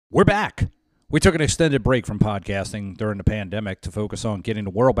We're back. We took an extended break from podcasting during the pandemic to focus on getting the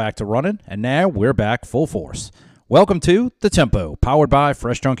world back to running, and now we're back full force. Welcome to The Tempo, powered by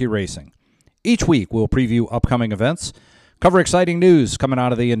Fresh Junkie Racing. Each week, we'll preview upcoming events, cover exciting news coming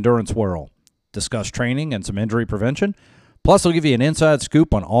out of the endurance world, discuss training and some injury prevention, plus we'll give you an inside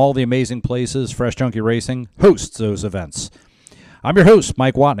scoop on all the amazing places Fresh Junkie Racing hosts those events. I'm your host,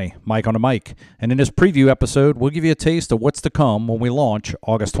 Mike Watney, Mike on the mic, and in this preview episode, we'll give you a taste of what's to come when we launch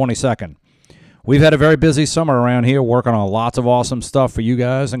August 22nd. We've had a very busy summer around here working on lots of awesome stuff for you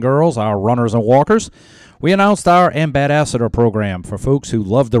guys and girls, our runners and walkers. We announced our Ambassador program for folks who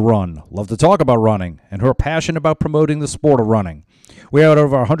love to run, love to talk about running, and who are passionate about promoting the sport of running. We had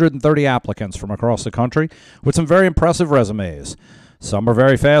over 130 applicants from across the country with some very impressive resumes. Some are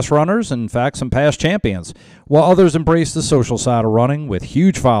very fast runners, in fact, some past champions, while others embrace the social side of running with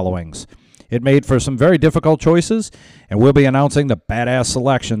huge followings. It made for some very difficult choices, and we'll be announcing the badass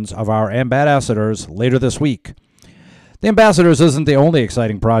selections of our ambassadors later this week. The Ambassadors isn't the only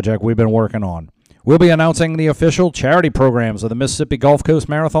exciting project we've been working on. We'll be announcing the official charity programs of the Mississippi Gulf Coast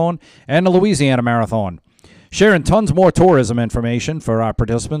Marathon and the Louisiana Marathon, sharing tons more tourism information for our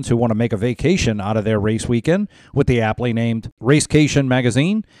participants who want to make a vacation out of their race weekend with the aptly named Racecation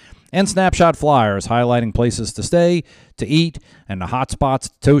magazine, and snapshot flyers highlighting places to stay, to eat, and the hot spots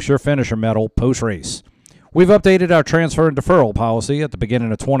to toast your finisher medal post-race. We've updated our transfer and deferral policy at the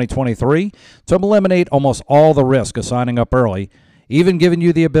beginning of 2023 to eliminate almost all the risk of signing up early, even giving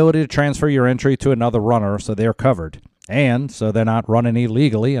you the ability to transfer your entry to another runner so they're covered, and so they're not running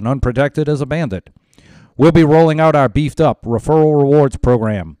illegally and unprotected as a bandit. We'll be rolling out our beefed-up referral rewards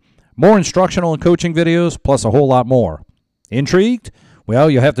program, more instructional and coaching videos, plus a whole lot more. Intrigued? Well,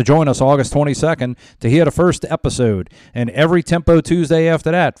 you'll have to join us August 22nd to hear the first episode, and every Tempo Tuesday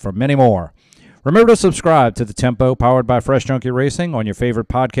after that for many more. Remember to subscribe to The Tempo, powered by Fresh Junkie Racing, on your favorite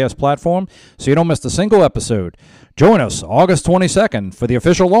podcast platform so you don't miss a single episode. Join us August 22nd for the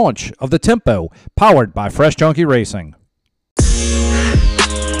official launch of The Tempo, powered by Fresh Junkie Racing.